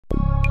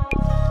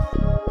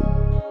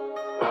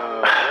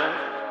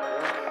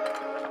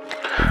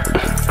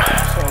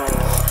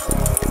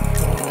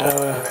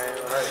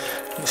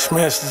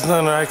message,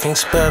 none I can't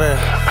spell that.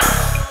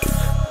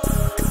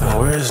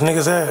 Where his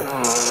niggas at?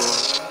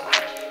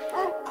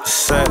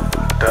 Set.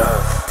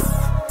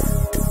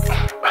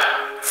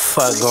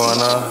 Fuck going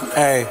on?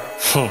 Hey.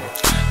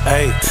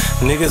 Hey,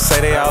 niggas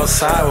say they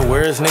outside, but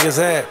where is niggas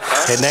at?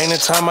 It ain't the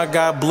time I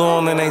got blue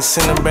on and ain't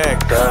sending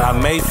back. I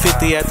made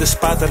 50 at the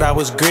spot that I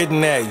was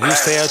gritting at. You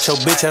stay out your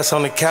bitch ass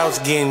on the couch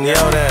getting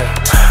yelled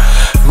at.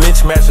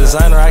 Mismatch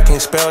designer, I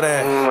can't spell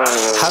that.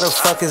 How the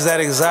fuck is that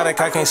exotic?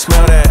 I can't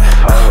smell that.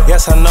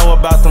 Yes, I know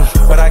about them,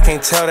 but I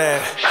can't tell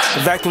that.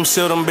 Vacuum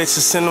seal them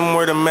bitches, send them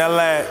where the mail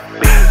at.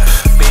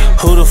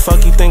 Who the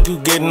fuck you think you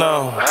getting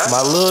on?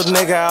 My little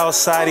nigga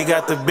outside, he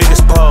got the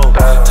biggest pole.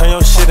 Turn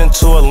your shit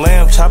into a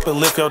lamb, chop it,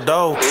 lick your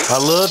dough. My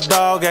little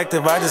dog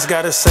active, I just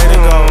gotta say to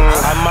go.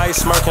 I might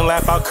smirk and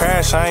laugh, I'll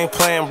crash, I ain't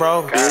playing,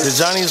 bro. The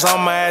Johnny's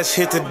on my ass,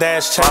 hit the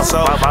dash,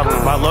 chaso.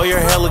 My lawyer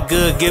hella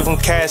good, give him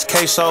cash,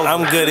 queso.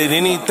 I'm good at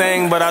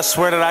anything, but I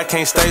swear that I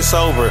can't stay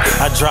sober.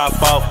 I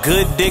drop off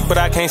good dick, but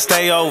I can't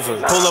stay over.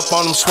 Pull up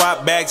on them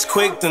swap bags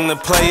quick, then the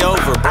play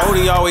over.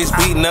 Brody always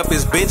beating up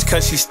his bitch,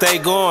 cause she stay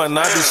going.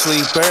 I be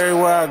sleep everywhere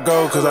I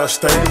go, cause I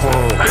stay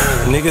home.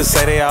 Niggas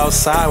say they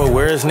outside, but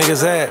where is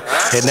niggas at?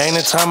 It ain't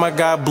the time I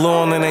got blue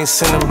on and ain't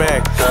sending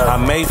back. I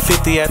made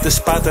 50 at the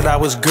spot that I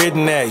was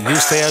gritting at. You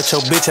stay out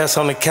your bitch ass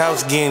on the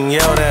couch getting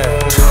yelled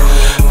at.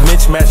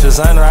 Mismatch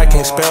designer, I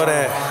can't spell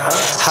that.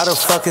 How the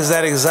fuck is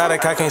that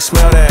exotic? I can't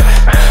smell that.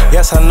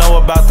 Yes, I know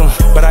about them,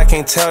 but I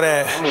can't tell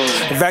that.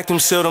 Vacuum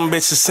seal them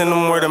bitches, send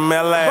them where the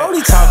mail at.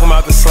 Brody talking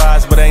about the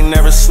slides, but ain't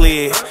never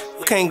slid.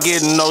 You can't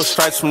get no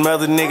stripes from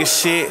other nigga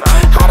shit.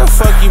 How the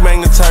fuck you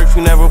bang the turf,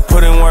 you never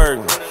put in work?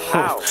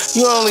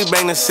 You only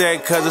bang the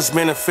set cause it's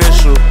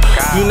beneficial.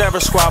 You never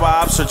squab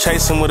ops or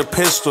chase him with a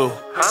pistol.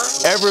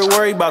 Ever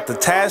worry about the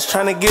task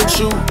trying to get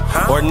you?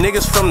 Or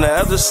niggas from the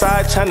other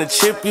side trying to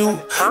chip you?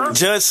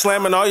 Judge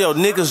slamming all your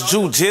niggas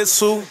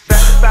jujitsu?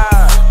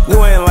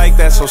 You ain't like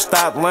that, so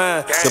stop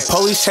lying. The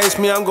police chase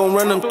me, I'm gon'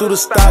 run them through the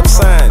stop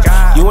sign.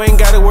 You ain't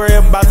gotta worry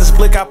about this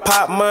blick, I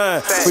pop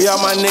mine. For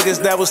y'all my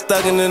niggas that was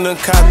thuggin' in the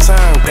cop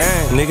time.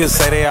 Dang. Niggas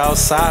say they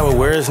outside, but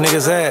where is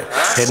niggas at?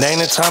 It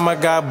ain't the time I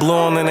got blue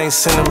on and ain't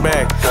sending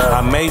back.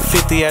 I made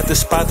 50 at the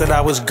spot that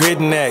I was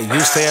gritting at. You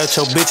stay out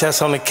your bitch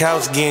ass on the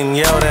couch getting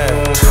yelled at.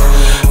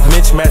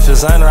 Mismatch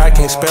designer, I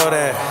can't spell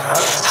that.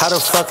 How the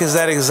fuck is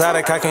that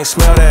exotic? I can't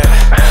smell that.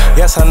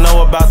 Yes, I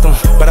know about them,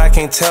 but I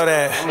can't tell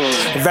that.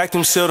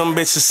 Vacuum seal them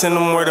bitches, send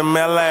them where the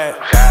mail at.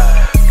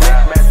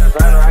 Mismatch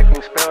designer, I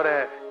can't spell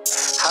that.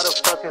 How the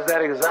fuck is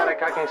that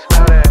exotic? I can't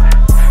spell that.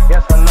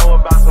 Yes, I know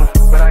about them,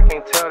 but I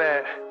can't tell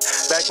that.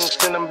 Vacuum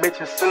send them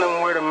bitches, send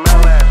them where the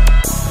mail at.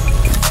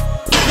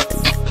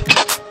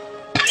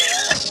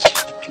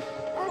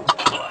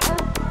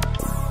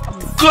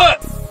 Good.